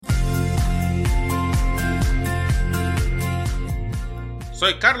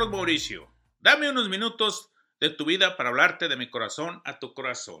Soy Carlos Mauricio. Dame unos minutos de tu vida para hablarte de mi corazón a tu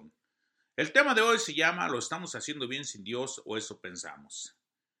corazón. El tema de hoy se llama ¿Lo estamos haciendo bien sin Dios o eso pensamos?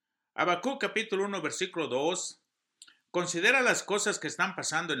 Habacuc capítulo 1 versículo 2 considera las cosas que están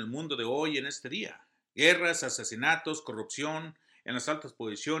pasando en el mundo de hoy en este día. Guerras, asesinatos, corrupción en las altas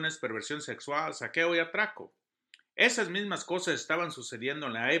posiciones, perversión sexual, saqueo y atraco. Esas mismas cosas estaban sucediendo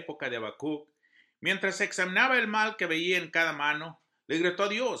en la época de Habacuc. Mientras examinaba el mal que veía en cada mano, le gritó a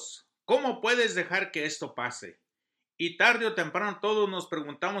Dios: ¿cómo puedes dejar que esto pase? Y tarde o temprano todos nos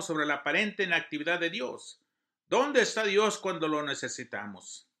preguntamos sobre la aparente inactividad de Dios. ¿Dónde está Dios cuando lo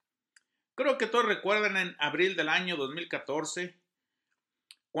necesitamos? Creo que todos recuerdan en abril del año 2014,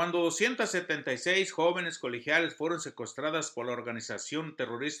 cuando 276 jóvenes colegiales fueron secuestradas por la organización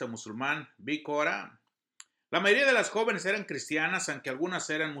terrorista musulmán Boko Haram. La mayoría de las jóvenes eran cristianas, aunque algunas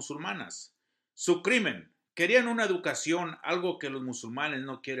eran musulmanas. Su crimen: querían una educación, algo que los musulmanes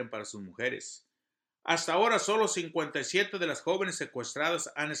no quieren para sus mujeres. Hasta ahora solo 57 de las jóvenes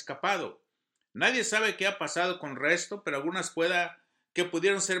secuestradas han escapado. Nadie sabe qué ha pasado con el resto, pero algunas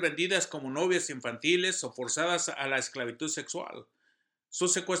pudieron ser vendidas como novias infantiles o forzadas a la esclavitud sexual.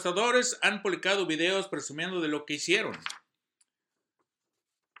 Sus secuestradores han publicado videos presumiendo de lo que hicieron.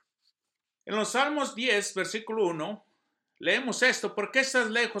 En los Salmos 10, versículo 1, leemos esto: ¿por qué estás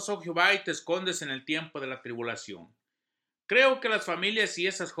lejos, oh Jehová, y te escondes en el tiempo de la tribulación? Creo que las familias y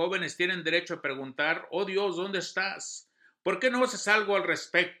esas jóvenes tienen derecho a preguntar: oh Dios, ¿dónde estás? ¿Por qué no haces algo al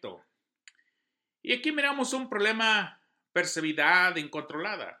respecto? Y aquí miramos un problema: perseveridad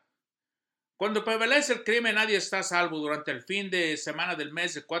incontrolada. Cuando prevalece el crimen, nadie está a salvo. Durante el fin de semana del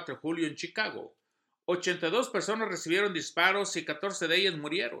mes de 4 de julio en Chicago, 82 personas recibieron disparos y 14 de ellas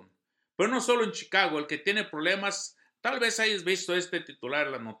murieron. Pero no solo en Chicago. El que tiene problemas, tal vez hayas visto este titular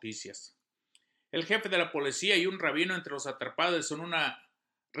en las noticias: el jefe de la policía y un rabino entre los atrapados en una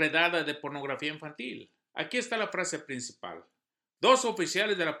redada de pornografía infantil. Aquí está la frase principal: 2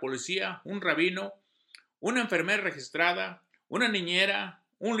 oficiales de la policía, un rabino, una enfermera registrada, una niñera,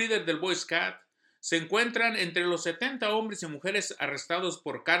 un líder del Boy Scout, se encuentran entre los 70 hombres y mujeres arrestados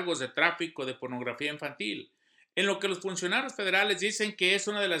por cargos de tráfico de pornografía infantil, en lo que los funcionarios federales dicen que es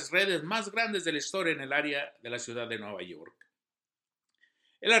una de las redes más grandes de la historia en el área de la ciudad de Nueva York.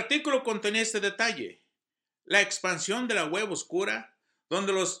 El artículo contenía este detalle: la expansión de la web oscura,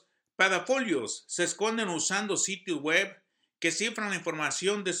 donde los pedofilios se esconden usando sitios web que cifran la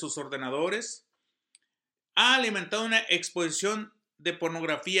información de sus ordenadores, ha alimentado una exposición de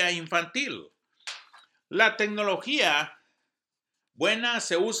pornografía infantil. La tecnología buena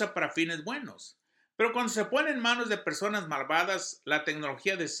se usa para fines buenos, pero cuando se pone en manos de personas malvadas, la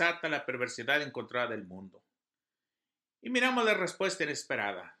tecnología desata la perversidad encontrada del mundo. Y miramos la respuesta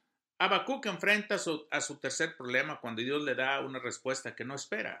inesperada. Habacuc enfrenta a su tercer problema cuando Dios le da una respuesta que no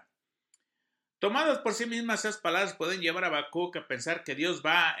espera. Tomadas por sí mismas, esas palabras pueden llevar a Habacuc a pensar que Dios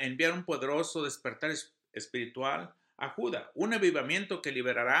va a enviar un poderoso despertar espiritual a Judá, un avivamiento que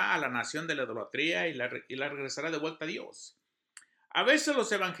liberará a la nación de la idolatría y la regresará de vuelta a Dios. A veces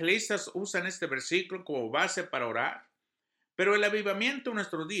los evangelistas usan este versículo como base para orar, pero el avivamiento en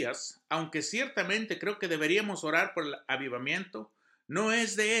nuestros días, aunque ciertamente creo que deberíamos orar por el avivamiento, no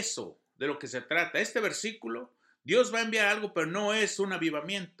es de eso de lo que se trata. Este versículo: Dios va a enviar algo, pero no es un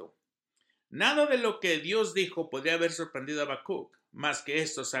avivamiento. Nada de lo que Dios dijo podría haber sorprendido a Habacuc, más que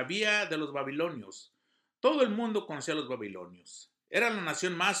esto: sabía de los babilonios. Todo el mundo conocía a los babilonios. Era la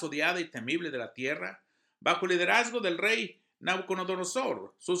nación más odiada y temible de la tierra. Bajo el liderazgo del rey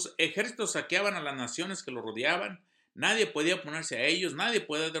Nabucodonosor, sus ejércitos saqueaban a las naciones que lo rodeaban. Nadie podía oponerse a ellos, nadie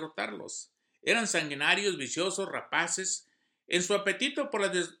podía derrotarlos. Eran sanguinarios, viciosos, rapaces. En su apetito por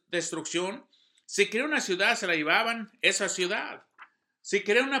la destrucción, si quería una ciudad, se la llevaban esa ciudad. Si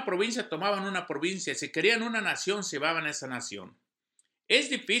querían una provincia, tomaban una provincia. Si querían una nación, se llevaban esa nación. Es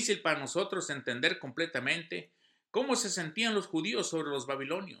difícil para nosotros entender completamente cómo se sentían los judíos sobre los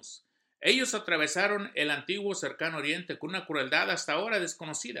babilonios. Ellos atravesaron el antiguo cercano oriente con una crueldad hasta ahora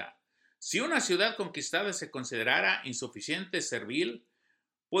desconocida. Si una ciudad conquistada se considerara insuficiente, servil,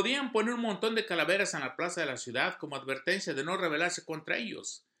 podían poner un montón de calaveras en la plaza de la ciudad como advertencia de no rebelarse contra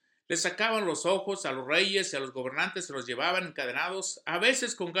ellos. Les sacaban los ojos a los reyes y a los gobernantes, se los llevaban encadenados, a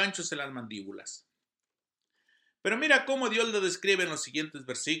veces con ganchos en las mandíbulas. Pero mira cómo Dios lo describe en los siguientes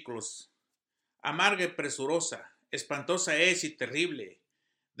versículos: amarga y presurosa, espantosa es y terrible,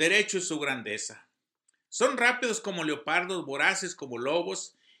 derecho es su grandeza. Son rápidos como leopardos, voraces como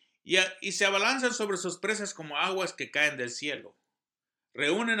lobos, y se abalanzan sobre sus presas como aguas que caen del cielo.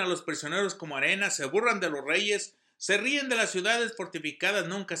 Reúnen a los prisioneros como arena, se burlan de los reyes, se ríen de las ciudades fortificadas,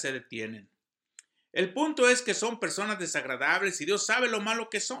 nunca se detienen. El punto es que son personas desagradables y Dios sabe lo malo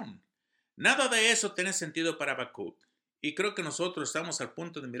que son. Nada de eso tiene sentido para Habacuc. Y creo que nosotros estamos al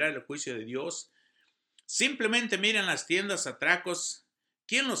punto de mirar el juicio de Dios. Simplemente miren las tiendas, atracos.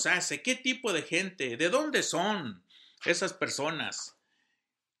 ¿Quién los hace? ¿Qué tipo de gente? ¿De dónde son esas personas?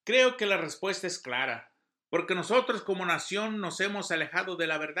 Creo que la respuesta es clara. Porque nosotros como nación nos hemos alejado de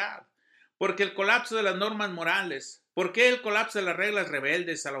la verdad. Porque el colapso de las normas morales. Porque el colapso de las reglas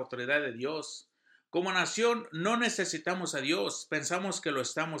rebeldes a la autoridad de Dios. Como nación no necesitamos a Dios. Pensamos que lo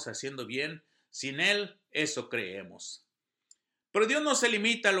estamos haciendo bien. Sin Él, eso creemos. Pero Dios no se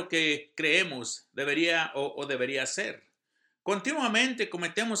limita a lo que creemos debería ser. Continuamente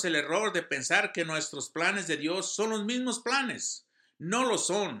cometemos el error de pensar que nuestros planes de Dios son los mismos planes. No lo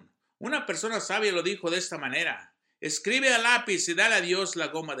son. Una persona sabia lo dijo de esta manera: escribe a lápiz y dale a Dios la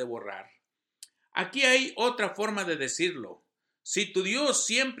goma de borrar. Aquí hay otra forma de decirlo. Si tu Dios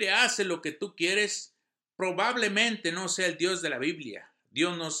siempre hace lo que tú quieres, probablemente no sea el Dios de la Biblia.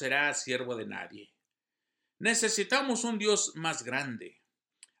 Dios no será siervo de nadie. Necesitamos un Dios más grande.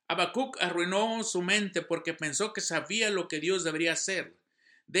 Habacuc arruinó su mente porque pensó que sabía lo que Dios debería hacer.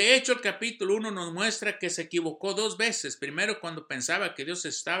 De hecho, el capítulo 1 nos muestra que se equivocó 2 veces. Primero, cuando pensaba que Dios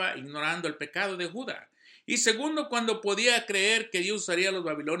estaba ignorando el pecado de Judá. Y segundo, cuando podía creer que Dios usaría a los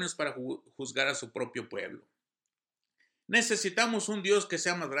babilonios para juzgar a su propio pueblo. Necesitamos un Dios que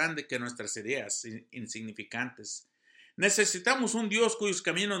sea más grande que nuestras ideas insignificantes. Necesitamos un Dios cuyos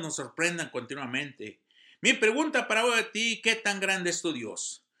caminos nos sorprendan continuamente. Mi pregunta para hoy a ti: ¿qué tan grande es tu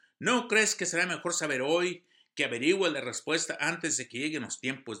Dios? ¿No crees que será mejor saber hoy que averigüe la respuesta antes de que lleguen los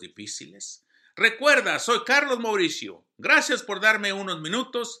tiempos difíciles? Recuerda, soy Carlos Mauricio. Gracias por darme unos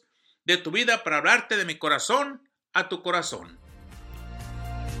minutos de tu vida para hablarte de mi corazón a tu corazón.